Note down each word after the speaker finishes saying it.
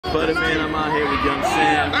For the man, I'm out here with Young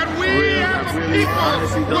Sam. And we Real, as really, people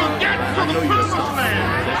honestly, will dog. get to I know the you're a promised star.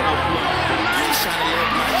 land. That's how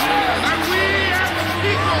And we as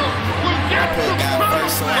people will get to the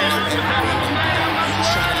promised land. Not anything.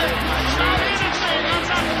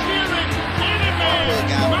 I'm not fearing any man. Mine eyes have seen the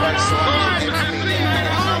glory.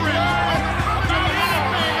 Not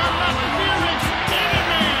anything. I'm not fearing any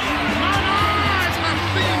man. Mine eyes have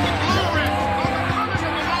seen the glory of the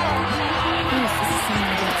coming of the Lord.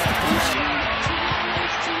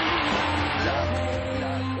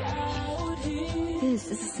 This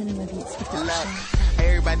is a cinema beats production.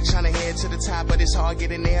 Everybody tryna head to the top, but it's hard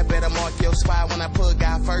getting there. Better mark your spot. When I put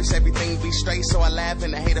God first, everything be straight. So I laugh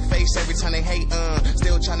and I hate a face every time they hate.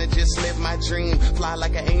 Still tryna just live my dream. Fly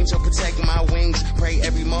like an angel, protect my wings. Pray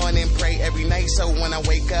every morning, pray every night. So when I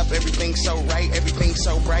wake up, everything's so right, everything's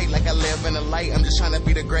so bright. Like I live in the light. I'm just tryna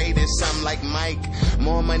be the greatest. Something like Mike.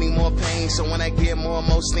 More money, more pain. So when I get more,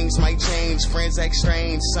 most things might change. Friends act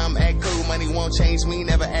strange, some act cool. Money won't change me,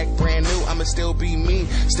 never act brand new. I'ma still be me,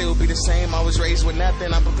 still be the same. I was raised with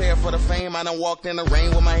nothing, I'm prepared for the fame. I done walked in the rain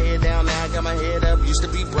with my head down, now I got my head up. Used to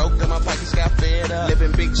be broke, then my pockets got fed up.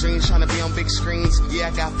 Living big dreams, trying to be on big screens. Yeah,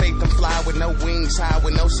 I got faith and fly with no wings. High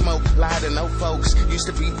with no smoke, lie to no folks. Used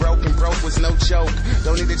to be broke and broke was no joke.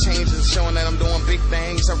 Don't need to change, it's showing that I'm doing big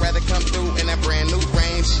things. I'd rather come through in that brand new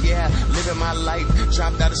range. Yeah, living my life.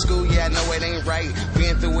 Dropped out of school, yeah, I know it ain't right.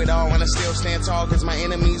 Been through it all and I still stand tall, cause my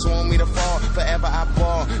enemies want me to fall. Forever I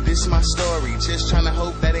ball, this my story. Just trying to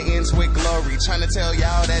hope that it ends with glory. Trying to tell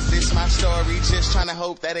y'all that this my story. Just trying to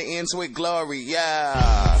hope that it ends with glory,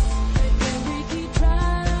 yeah.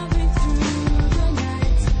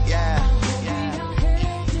 Yeah, yeah.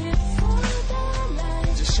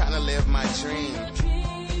 Just trying to live my dream.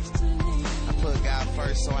 I put God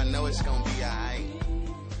first, so I know it's gonna